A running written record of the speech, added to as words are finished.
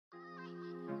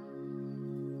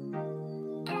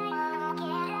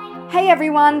Hey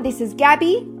everyone, this is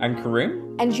Gabby and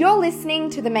Karim, and you're listening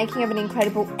to the Making of an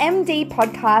Incredible MD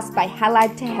podcast by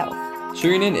Halad to Health.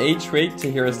 Tune in each week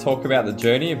to hear us talk about the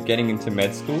journey of getting into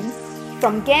med school.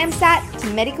 From GAMSAT to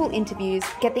medical interviews,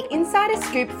 get the insider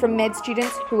scoop from med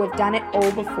students who have done it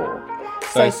all before.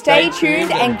 So stay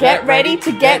tuned and get ready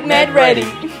to get med ready.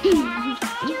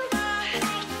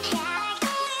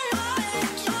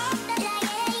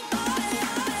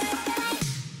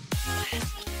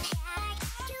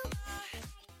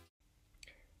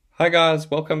 Hi guys,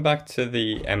 welcome back to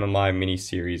the MMI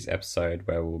mini-series episode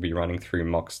where we'll be running through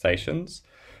mock stations.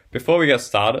 Before we get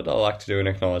started, I'd like to do an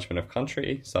acknowledgement of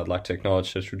country. So I'd like to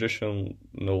acknowledge the traditional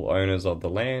owners of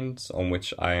the lands on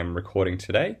which I am recording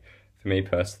today. For me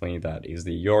personally, that is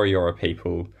the Yora Yora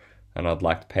people, and I'd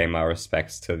like to pay my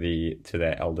respects to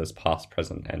their elders past,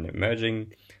 present and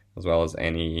emerging, as well as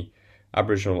any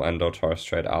Aboriginal and or Torres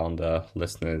Strait Islander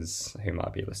listeners who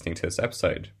might be listening to this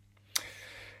episode.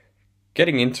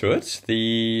 Getting into it,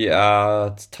 the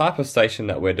type of station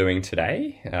that we're doing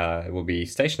today will be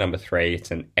station number 3.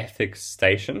 It's an ethics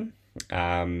station.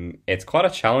 It's quite a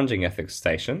challenging ethics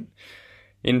station.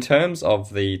 In terms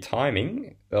of the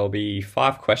timing, there'll be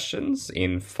 5 questions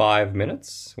in 5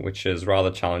 minutes, which is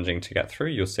rather challenging to get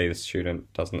through. You'll see the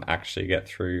student doesn't actually get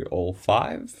through all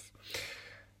 5.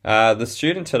 The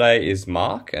student today is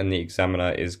Mark and the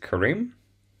examiner is Karim.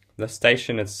 The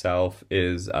station itself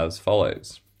is as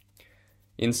follows.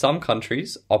 In some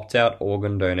countries, opt-out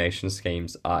organ donation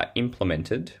schemes are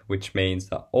implemented, which means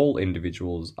that all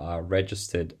individuals are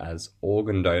registered as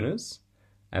organ donors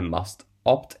and must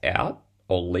opt out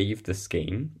or leave the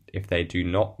scheme if they do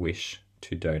not wish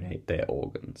to donate their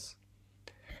organs.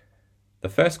 The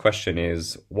first question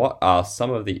is, what are some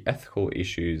of the ethical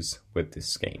issues with this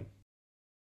scheme?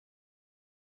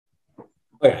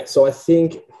 Okay, so I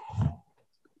think,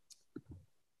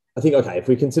 if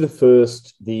we consider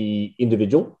first the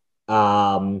individual,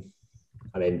 very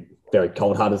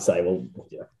cold-hearted to say, well,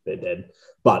 yeah, they're dead.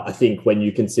 But I think when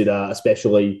you consider,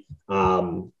 especially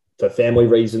for family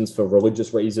reasons, for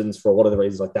religious reasons, for a lot of the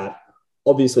reasons like that,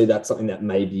 obviously that's something that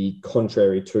may be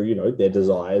contrary to, their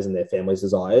desires and their family's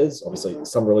desires. Obviously,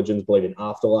 some religions believe in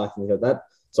afterlife and things like that.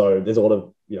 So there's a lot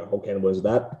of, whole can of worms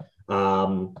with that.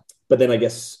 But then I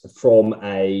guess from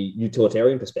a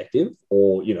utilitarian perspective,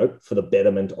 or, for the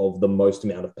betterment of the most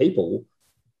amount of people,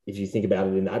 if you think about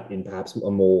it in perhaps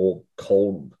a more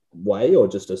cold way or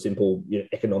just a simple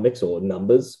economics or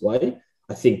numbers way,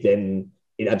 I think then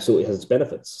it absolutely has its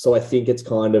benefits. So I think it's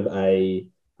kind of I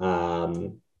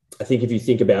think if you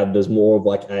think about it as more of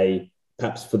like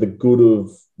perhaps for the good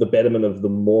of the betterment of the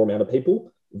more amount of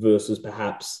people versus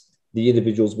perhaps the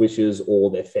individual's wishes or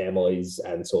their families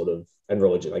and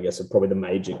religion, I guess, are probably the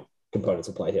major components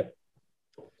at play here.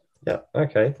 Yeah,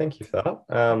 okay, thank you for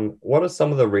that. What are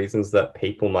some of the reasons that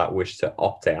people might wish to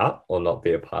opt out or not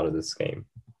be a part of this scheme?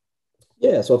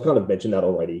 Yeah, so I've kind of mentioned that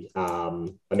already.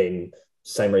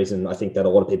 Same reason I think that a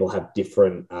lot of people have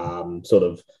different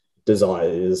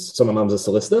desires. So my mum's a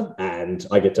solicitor and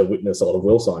I get to witness a lot of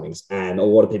will signings, and a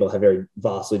lot of people have very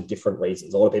vastly different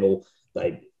reasons. A lot of people,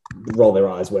 they roll their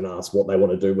eyes when asked what they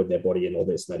want to do with their body and all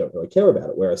this, and they don't really care about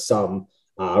it. Whereas some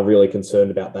are really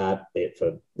concerned about that, be it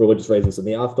for religious reasons in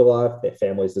the afterlife, their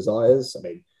family's desires.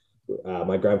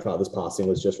 My grandfather's passing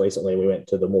was just recently. We went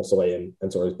to the mausoleum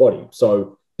and saw his body.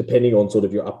 So depending on sort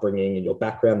of your upbringing and your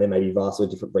background, there may be vastly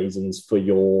different reasons for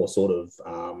your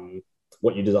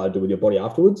what you desire to do with your body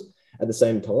afterwards. At the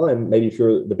same time, maybe if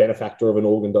you're the benefactor of an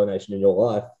organ donation in your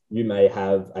life, you may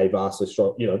have a vastly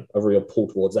strong, a real pull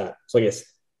towards that. So I guess,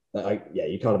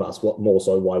 you kind of ask what more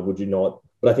so, why would you not?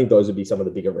 But I think those would be some of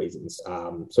the bigger reasons.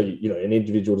 An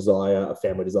individual desire, a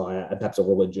family desire, and perhaps a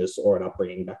religious or an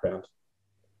upbringing background.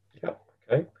 Yeah.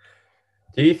 Okay.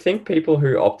 Do you think people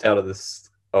who opt out of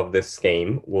this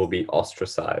scheme will be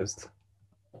ostracized?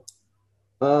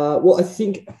 Well, I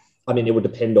think, it would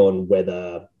depend on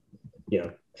whether,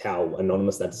 how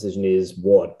anonymous that decision is,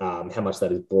 how much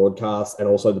that is broadcast, and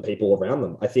also the people around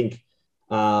them. I think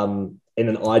in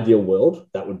an ideal world,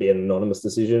 that would be an anonymous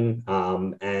decision.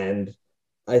 And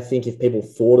I think if people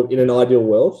in an ideal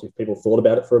world, if people thought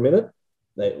about it for a minute,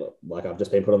 like I've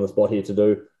just been put on the spot here to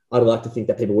do, I'd like to think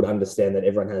that people would understand that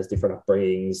everyone has different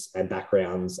upbringings and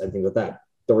backgrounds and things like that.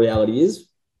 The reality is,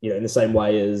 in the same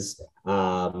way as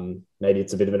maybe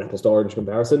it's a bit of an apples to orange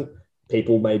comparison,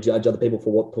 people may judge other people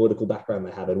for what political background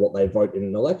they have and what they vote in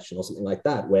an election or something like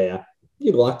that, where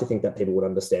you'd like to think that people would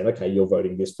understand, okay, you're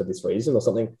voting this for this reason or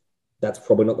something. That's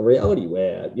probably not the reality,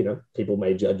 where, people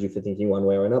may judge you for thinking one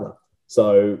way or another.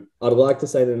 So I'd like to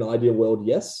say that in an ideal world,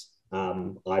 yes.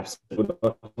 I've said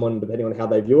one depending on how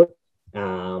they view it.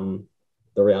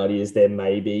 The reality is there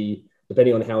may be,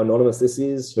 depending on how anonymous this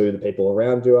is, who the people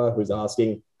around you are, who's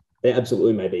asking, there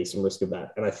absolutely may be some risk of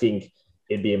that. And I think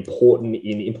it'd be important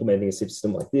in implementing a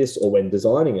system like this, or when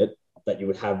designing it, that you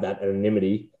would have that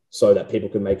anonymity so that people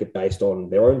can make it based on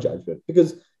their own judgment.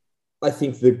 Because I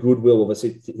think the goodwill of a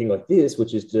thing like this,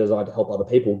 which is designed to help other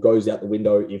people, goes out the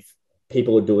window if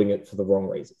people are doing it for the wrong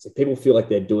reasons. If people feel like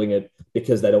they're doing it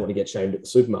because they don't want to get shamed at the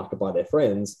supermarket by their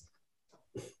friends,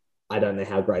 I don't know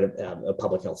how great a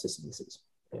public health system this is.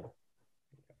 Yeah.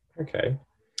 Okay.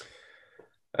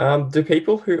 Do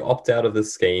people who opt out of the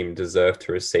scheme deserve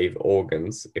to receive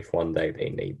organs if one day they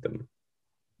need them?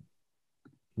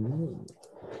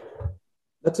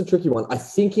 That's a tricky one. I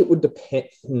think it would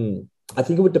depend. I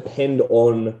think it would depend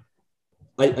on.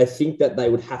 I think that they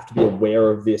would have to be aware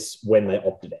of this when they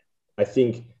opted out. I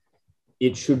think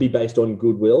it should be based on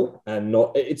goodwill and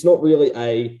not. It's not really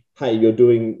a hey, you're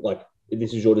doing like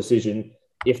this is your decision.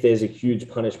 If there's a huge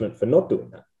punishment for not doing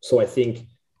that, so I think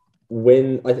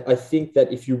I think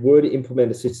that if you were to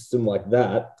implement a system like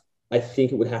that, I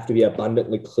think it would have to be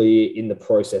abundantly clear in the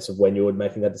process of when you're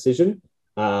making that decision.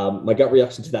 My gut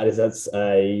reaction to that is that's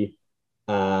it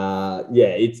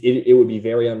would be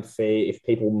very unfair if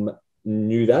people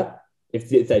knew that, if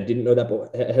they didn't know that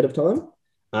ahead of time.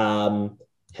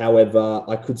 However,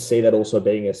 I could see that also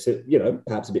being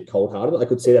perhaps a bit cold-hearted. I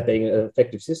could see that being an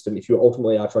effective system. If you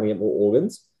ultimately are trying to get more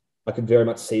organs, I could very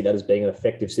much see that as being an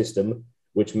effective system,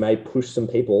 which may push some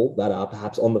people that are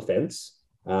perhaps on the fence.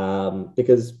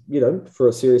 Because, for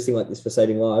a serious thing like this for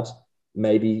saving lives,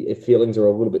 maybe if feelings are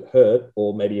a little bit hurt,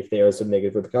 or maybe if there are some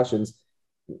negative repercussions,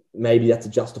 maybe that's a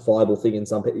justifiable thing in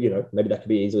some, maybe that could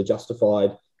be easily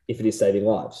justified if it is saving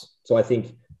lives. So I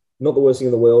think not the worst thing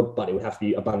in the world, but it would have to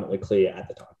be abundantly clear at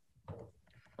the time.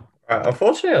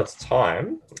 Unfortunately, it's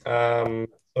time. So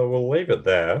we'll leave it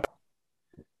there.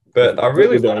 But I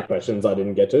really... Were there any questions I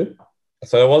didn't get to?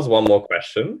 So there was one more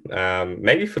question.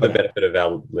 Maybe for the benefit of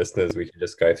our listeners, we can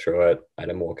just go through it at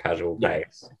a more casual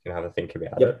pace. You can have a think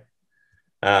about it.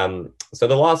 So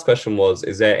the last question was,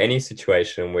 is there any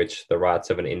situation in which the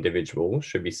rights of an individual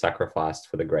should be sacrificed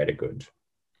for the greater good?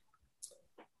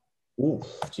 Ooh,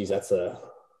 geez,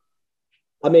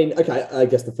 okay, I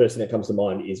guess the first thing that comes to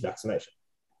mind is vaccination.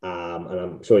 And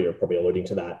I'm sure you're probably alluding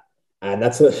to that. And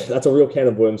that's a real can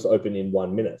of worms to open in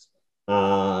 1 minute.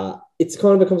 It's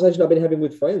kind of a conversation I've been having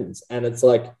with friends. And it's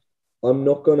like, I'm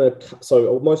not going to...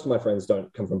 So most of my friends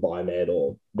don't come from biomed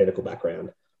or medical background.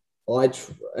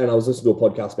 And I was listening to a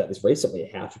podcast about this recently,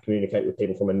 how to communicate with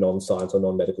people from a non-science or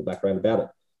non-medical background about it.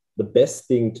 The best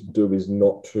thing to do is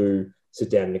not to sit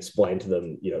down and explain to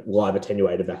them, live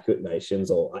attenuated vaccinations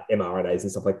or mRNAs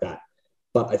and stuff like that.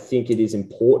 But I think it is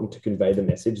important to convey the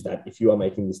message that if you are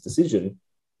making this decision,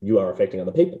 you are affecting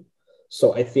other people.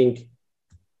 So I think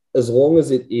as long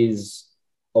as it is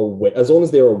aware, as long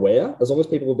as they're aware, as long as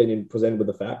people have been presented with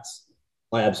the facts,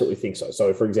 I absolutely think so.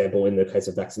 So, for example, in the case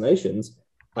of vaccinations,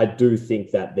 I do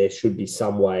think that there should be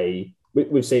some way.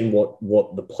 We've seen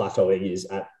what the plateauing is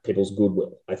at people's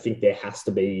goodwill. I think there has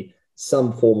to be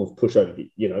some form of pushover.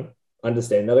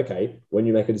 Understand that, okay, when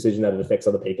you make a decision that it affects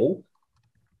other people,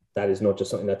 that is not just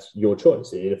something that's your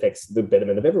choice. It affects the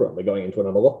betterment of everyone. We're going into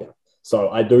another lockdown. So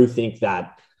I do think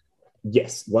that,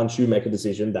 yes, once you make a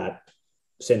decision that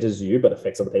centers you but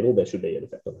affects other people, there should be an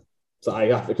effect on it. So I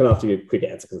can have to give a quick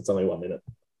answer because it's only 1 minute.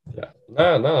 Yeah.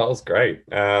 No, that was great.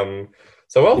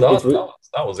 So well done.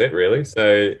 That was it, really.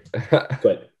 So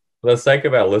for the sake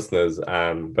of our listeners,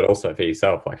 but also for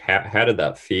yourself, like how did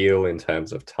that feel in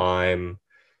terms of time,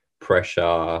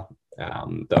 pressure,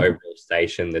 the overall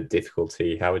station, the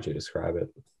difficulty? How would you describe it?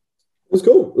 It was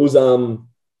cool. It was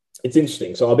it's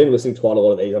interesting. So I've been listening to quite a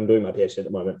lot of these. I'm doing my PhD at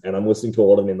the moment, and I'm listening to a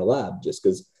lot of them in the lab just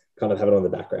because kind of have it on the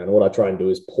background. And what I try and do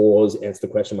is pause, answer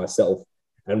the question myself.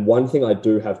 And one thing I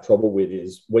do have trouble with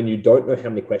is when you don't know how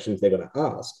many questions they're going to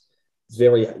ask, it's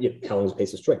very, how long is a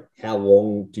piece of string? How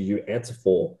long do you answer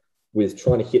for with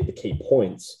trying to hit the key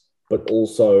points, but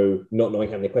also not knowing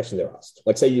how many questions they're asked?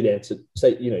 Like say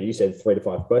you said 3 to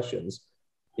 5 questions.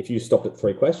 If you stopped at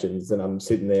 3 questions, then I'm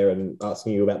sitting there and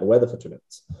asking you about the weather for 2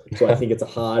 minutes. So I think it's a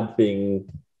hard thing,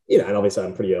 and obviously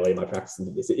I'm pretty early in my practice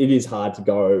into this. It is hard to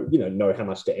go, know how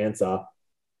much to answer.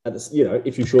 At this,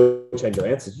 if you shortchange your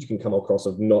answers, you can come across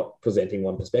of not presenting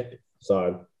one perspective.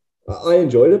 So I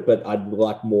enjoyed it, but I'd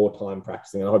like more time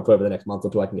practicing. And I hope over the next month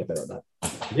or 2 I can get better at that.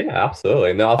 Yeah,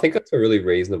 absolutely. No, I think that's a really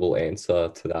reasonable answer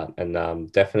to that.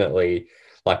 And definitely,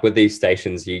 like with these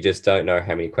stations, you just don't know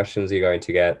how many questions you're going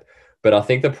to get. But I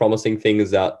think the promising thing is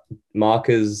that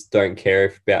markers don't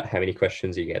care about how many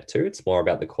questions you get to. It's more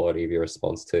about the quality of your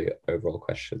response to overall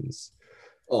questions.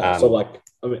 So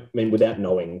without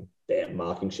knowing their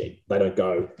marking sheet. They don't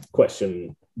go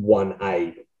question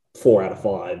 1A, 4 out of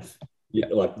 5.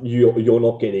 Like you're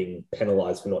not getting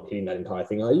penalized for not hitting that entire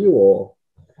thing, are you? Or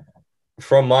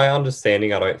from my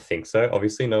understanding, I don't think so.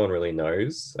 Obviously, no one really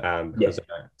knows because they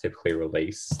don't typically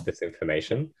release this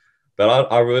information.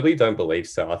 But I really don't believe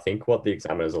so. I think what the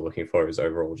examiners are looking for is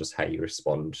overall just how you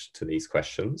respond to these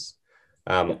questions.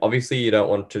 Obviously, you don't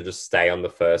want to just stay on the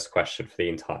first question for the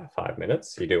entire 5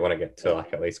 minutes. You do want to get to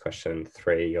like at least question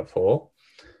 3 or 4.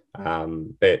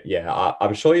 But yeah,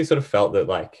 I'm sure you sort of felt that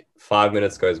like 5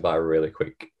 minutes goes by really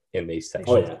quick in these stations.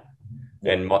 Oh, yeah.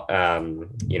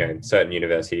 And certain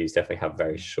universities definitely have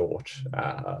very short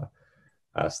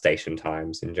station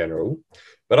times in general.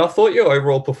 But I thought your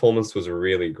overall performance was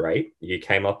really great. You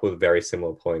came up with very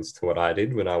similar points to what I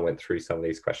did when I went through some of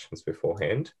these questions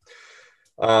beforehand.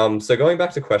 So going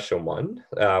back to question 1,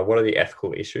 what are the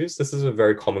ethical issues? This is a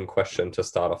very common question to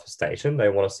start off a station. They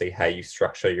want to see how you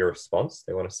structure your response.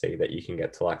 They want to see that you can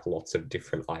get to like lots of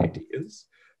different ideas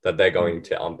that they're going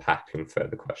to unpack in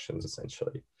further questions,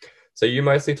 essentially. So you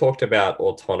mostly talked about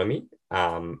autonomy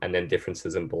and then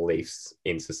differences in beliefs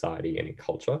in society and in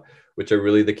culture, which are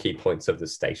really the key points of the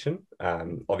station.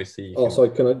 Obviously. So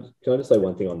can I just say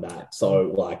one thing on that?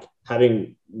 So like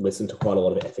having listened to quite a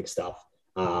lot of ethics stuff,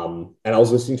 and I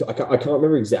was listening to, I can't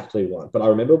remember exactly one, but I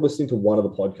remember listening to one of the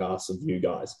podcasts of you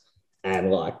guys,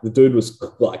 and like the dude was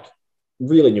like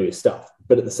really knew his stuff,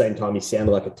 but at the same time he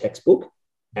sounded like a textbook.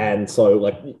 And so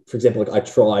like, for example, like I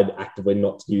tried actively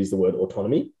not to use the word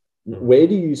autonomy. Where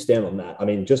do you stand on that? I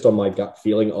mean, just on my gut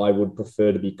feeling, I would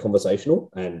prefer to be conversational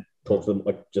and talk to them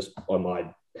like just on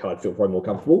how I'd feel probably more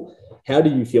comfortable. How do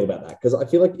you feel about that? Because I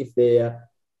feel like if they're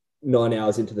 9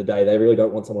 hours into the day, they really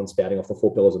don't want someone spouting off the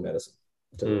 4 pillars of medicine.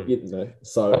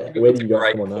 So where do you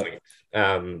go from on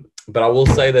that? But I will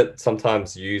say that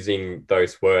sometimes using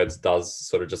those words does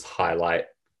sort of just highlight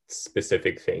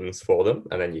specific things for them,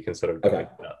 and then you can sort of go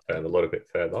into that term a little bit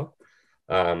further.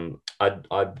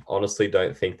 I honestly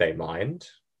don't think they mind,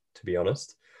 to be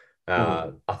honest.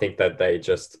 I think that they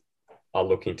just are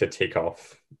looking to tick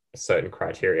off certain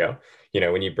criteria.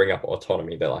 When you bring up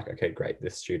autonomy, they're like, okay, great,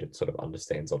 this student sort of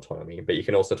understands autonomy, but you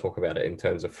can also talk about it in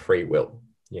terms of free will.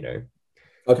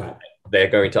 Okay. They're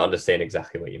going to understand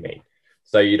exactly what you mean.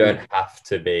 So you don't have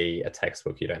to be a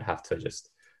textbook. You don't have to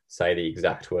just say the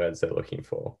exact words they're looking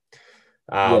for.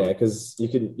 Because you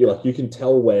can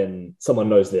tell when someone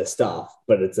knows their stuff,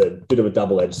 but it's a bit of a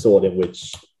double-edged sword in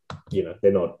which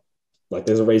they're not like.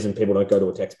 There's a reason people don't go to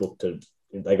a textbook;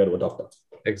 they go to a doctor.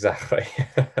 Exactly.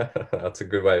 That's a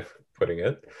good way of putting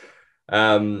it.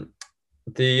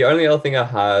 The only other thing I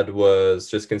had was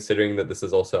just considering that this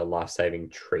is also a life-saving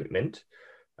treatment.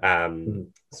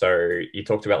 So you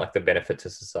talked about like the benefit to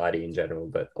society in general,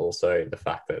 but also the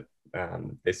fact that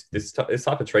this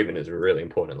type of treatment is really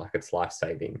important, like it's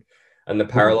life-saving. And the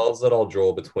parallels that I'll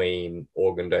draw between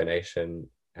organ donation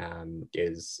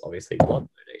is obviously blood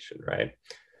donation, right?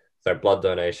 So blood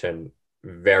donation,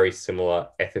 very similar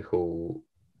ethical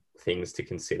things to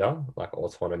consider, like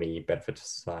autonomy, benefit to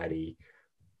society,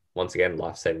 once again,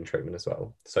 life-saving treatment as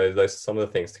well. So those are some of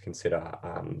the things to consider,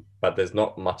 but there's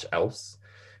not much else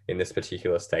in this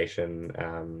particular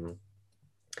station.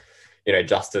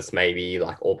 Justice, maybe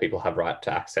like all people have right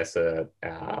to access it.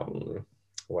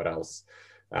 What else?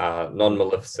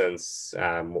 Non-maleficence.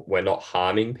 We're not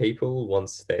harming people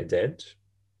once they're dead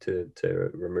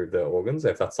to remove their organs,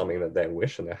 if that's something that they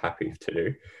wish and they're happy to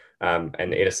do. And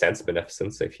in a sense,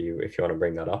 beneficence, if you want to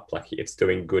bring that up, like it's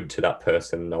doing good to that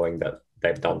person knowing that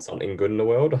they've done something good in the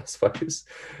world, I suppose.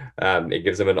 It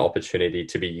gives them an opportunity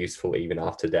to be useful even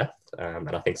after death. And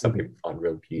I think some people find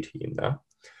real beauty in that.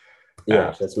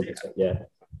 That's good.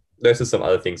 Those are some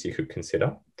other things you could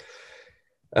consider.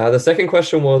 The second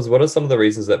question was, what are some of the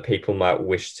reasons that people might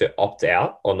wish to opt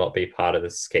out or not be part of the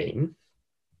scheme?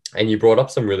 And you brought up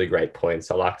some really great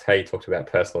points. I liked how you talked about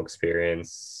personal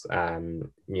experience.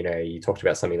 You talked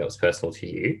about something that was personal to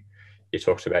you. You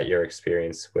talked about your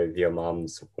experience with your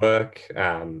mum's work,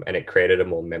 and it created a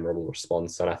more memorable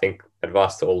response. And I think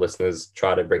advice to all listeners,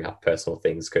 try to bring up personal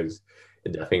things because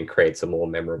it definitely creates a more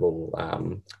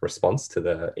memorable response to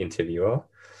the interviewer.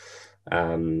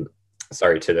 To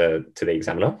the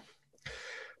examiner.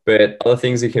 But other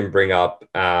things you can bring up,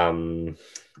 for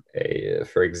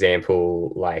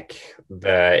example, like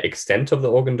the extent of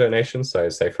the organ donation. So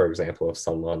say, for example, if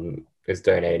someone is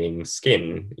donating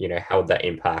skin, how would that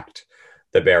impact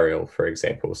the burial, for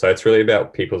example? So it's really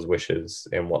about people's wishes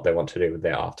and what they want to do with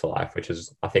their afterlife, which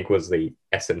is, I think, was the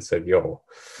essence of your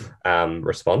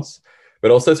response. But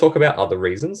also talk about other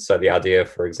reasons. So the idea,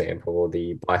 for example,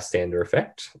 the bystander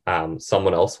effect.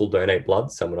 Someone else will donate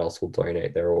blood. Someone else will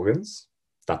donate their organs.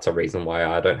 that's a reason why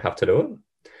I don't have to do it.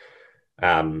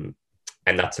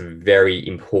 And that's a very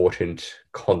important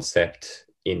concept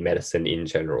in medicine in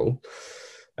general.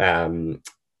 And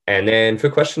then for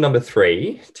question number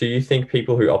 3, do you think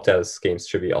people who opt out of schemes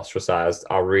should be ostracized?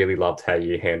 I really loved how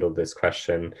you handled this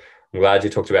question. I'm glad you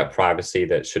talked about privacy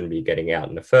that shouldn't be getting out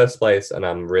in the first place. And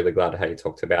I'm really glad how you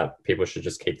talked about people should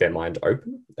just keep their mind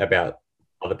open about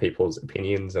other people's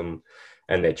opinions and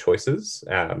their choices.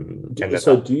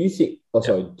 Do you think,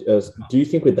 do you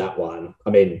think with that one, I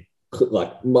mean,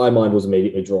 like my mind was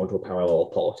immediately drawn to a parallel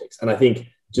of politics. And I think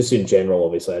just in general,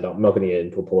 obviously, I'm not going to get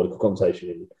into a political conversation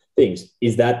in things.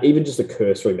 Is that even just a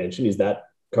cursory mention? Is that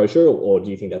kosher, or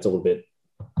do you think that's a little bit?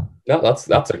 No, that's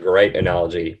a great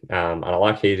analogy. And I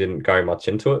like he didn't go much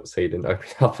into it, so you didn't open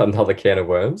up another can of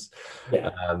worms. Yeah.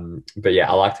 But yeah,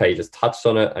 I liked how you just touched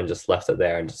on it and just left it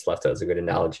there and just left it as a good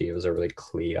analogy. It was a really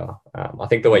clear, I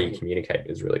think the way you communicate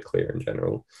is really clear in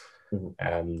general.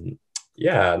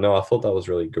 Yeah, no, I thought that was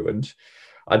really good.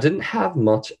 I didn't have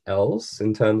much else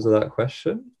in terms of that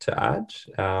question to add.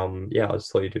 Yeah, I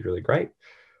just thought you did really great.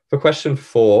 For question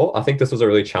 4, I think this was a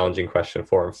really challenging question.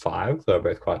 4 and 5, they were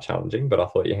both quite challenging, but I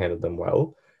thought you handled them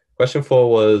well. Question 4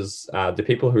 was, do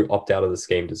people who opt out of the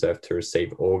scheme deserve to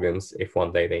receive organs if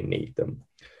one day they need them?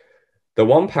 The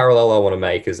one parallel I want to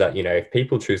make is that, if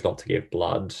people choose not to give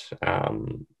blood,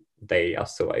 they are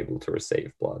still able to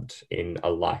receive blood in a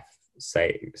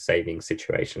life-saving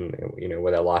situation,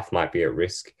 where their life might be at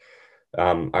risk.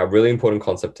 A really important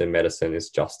concept in medicine is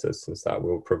justice, since that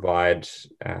will provide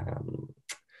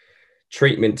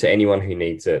treatment to anyone who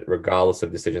needs it, regardless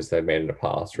of decisions they've made in the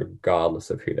past, regardless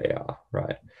of who they are,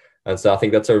 right? And so I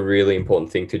think that's a really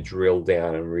important thing to drill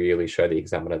down and really show the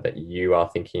examiner that you are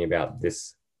thinking about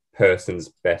this person's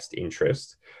best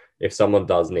interest. If someone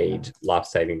does need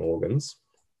life-saving organs.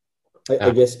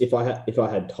 I guess if I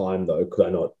had time, though, could I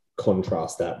not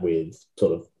contrast that with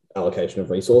sort of allocation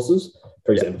of resources?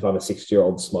 For example, if I'm a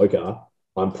 60-year-old smoker,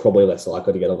 I'm probably less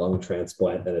likely to get a lung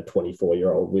transplant than a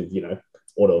 24-year-old with,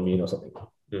 autoimmune or something.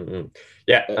 Mm-hmm.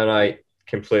 Yeah, and I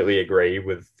completely agree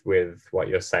with what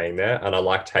you're saying there. And I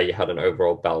liked how you had an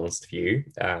overall balanced view,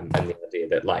 and the idea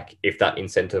that, like, if that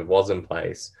incentive was in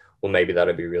place, well, maybe that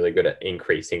would be really good at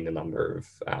increasing the number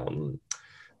of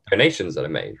donations that are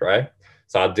made, right?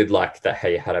 So I did like that how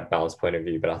you had a balanced point of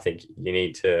view, but I think you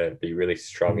need to be really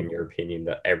strong in your opinion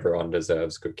that everyone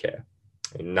deserves good care.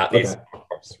 And that is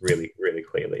really, really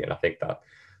clearly. And I think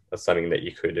that's something that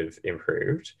you could have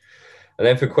improved. And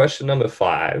then for question number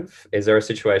 5, is there a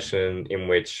situation in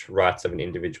which rights of an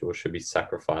individual should be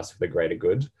sacrificed for the greater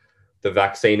good? The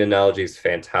vaccine analogy is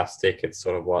fantastic. It's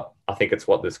sort of what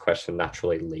this question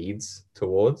naturally leads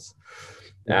towards.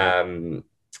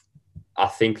 I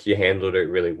think you handled it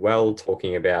really well,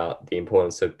 talking about the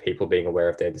importance of people being aware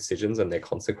of their decisions and their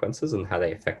consequences and how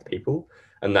they affect people,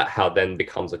 and that how then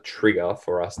becomes a trigger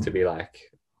for us to be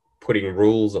like putting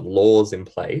rules and laws in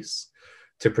place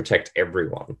to protect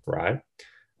everyone, right?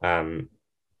 And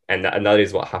that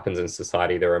is what happens in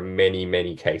society. There are many,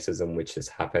 many cases in which this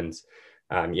happens.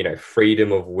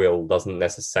 Freedom of will doesn't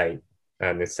necessitate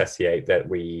that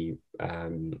we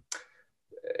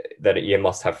that you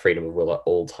must have freedom of will at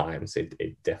all times.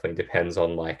 It definitely depends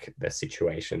on like the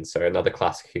situation. So another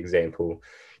classic example,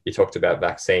 you talked about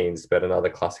vaccines, but another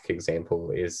classic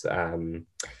example is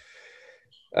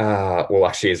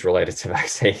actually is related to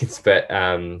vaccines, but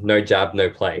no jab, no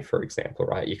play, for example,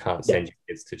 right? You can't send your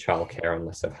kids to childcare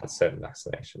unless they've had certain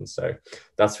vaccinations. So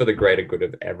that's for the greater good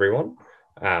of everyone.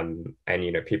 And,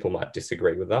 people might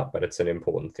disagree with that, but it's an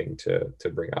important thing to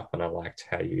bring up. And I liked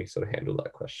how you sort of handled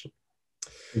that question.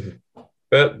 Mm-hmm.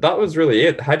 But that was really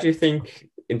it. How do you think,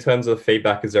 in terms of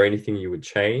feedback, is there anything you would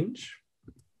change?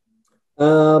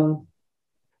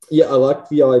 Yeah, I like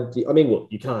the idea. I mean, look,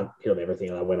 you can't hit on everything,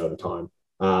 and I went over time.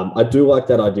 I do like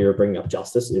that idea of bringing up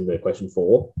justice in the question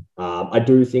 4. I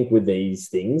do think with these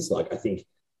things, like I think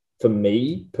for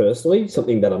me personally,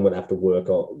 something that I'm going to have to work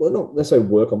on, well, not necessarily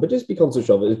work on, but just be conscious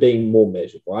of it, is being more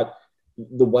measured, right?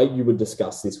 The way you would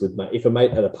discuss this with if a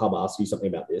mate at a pub asks you something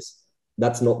about this,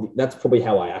 that's probably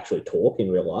how I actually talk in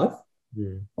real life.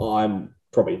 I'm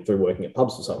probably through working at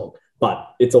pubs for so long,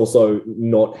 but it's also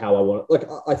not how I want it. Like,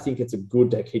 I think it's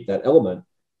good to keep that element.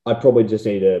 I probably just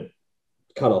need to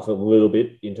cut off a little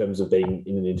bit in terms of being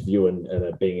in an interview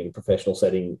and being in a professional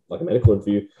setting, like a medical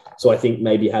interview. So I think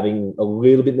maybe having a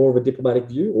little bit more of a diplomatic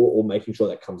view or making sure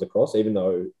that comes across, even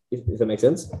though, if that makes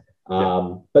sense.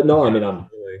 But no, I mean,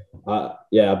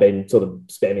 I've been sort of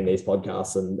spamming these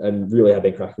podcasts and really have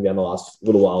been cracking down the last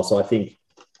little while. So I think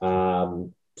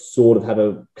sort of have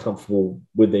a comfortable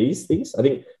with these things. I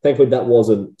think thankfully that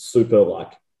wasn't super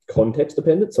like context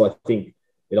dependent. So I think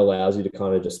it allows you to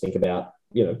kind of just think about,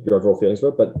 your overall feelings for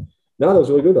it. But no, that was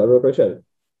really good. I really appreciate it.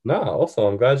 No, also,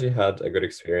 I'm glad you had a good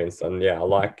experience. And yeah, I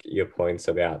like your points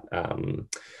about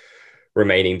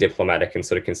remaining diplomatic and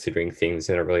sort of considering things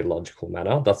in a really logical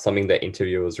manner. That's something that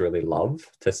interviewers really love,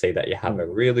 to see that you have a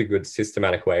really good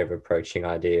systematic way of approaching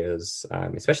ideas,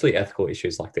 especially ethical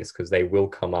issues like this, because they will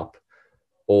come up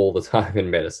all the time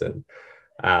in medicine.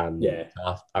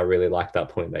 I really like that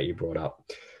point that you brought up.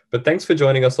 But thanks for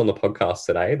joining us on the podcast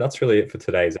today. That's really it for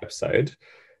today's episode.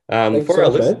 Thanks for our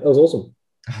listeners, that was awesome.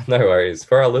 No worries.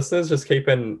 For our listeners, just keep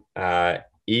an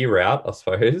ear out, I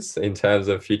suppose, in terms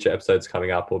of future episodes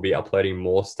coming up. We'll be uploading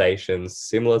more stations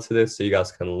similar to this, so you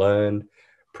guys can learn,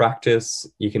 practice.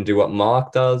 You can do what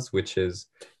Mark does, which is,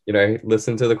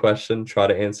 listen to the question, try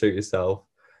to answer it yourself,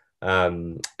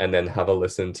 and then have a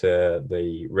listen to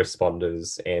the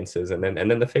responders' answers, and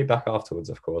then the feedback afterwards,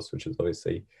 of course, which is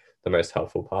obviously the most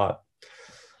helpful part.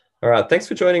 All right. Thanks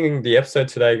for joining the episode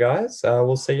today, guys.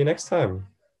 We'll see you next time.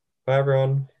 Bye,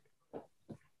 everyone.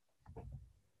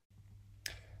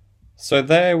 So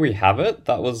there we have it.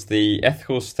 That was the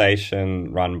ethical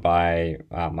station run by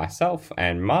myself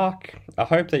and Mark. I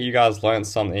hope that you guys learned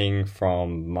something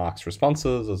from Mark's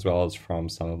responses as well as from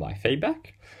some of my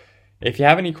feedback. If you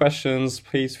have any questions,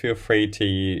 please feel free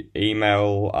to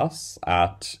email us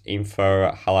at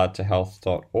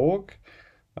info@haladtohealth.org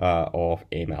or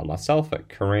email myself at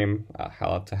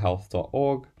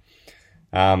karim@haladtohealth.org.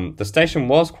 The station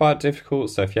was quite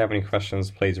difficult, so if you have any questions,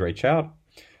 please reach out.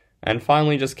 And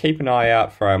finally, just keep an eye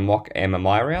out for our mock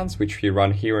MMI rounds, which we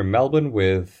run here in Melbourne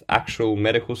with actual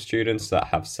medical students that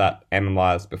have sat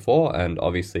MMIs before and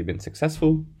obviously been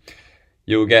successful.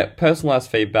 You'll get personalised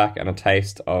feedback and a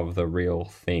taste of the real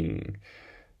thing.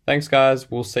 Thanks,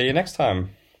 guys. We'll see you next time.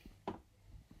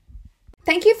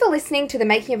 Thank you for listening to the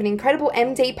Making of an Incredible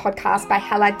MD podcast by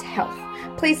Halad to Health.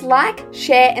 Please like,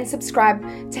 share and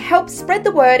subscribe to help spread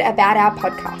the word about our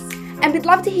podcast. And we'd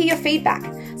love to hear your feedback.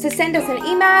 So send us an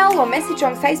email or message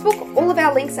on Facebook. All of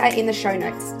our links are in the show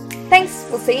notes. Thanks.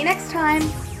 We'll see you next time.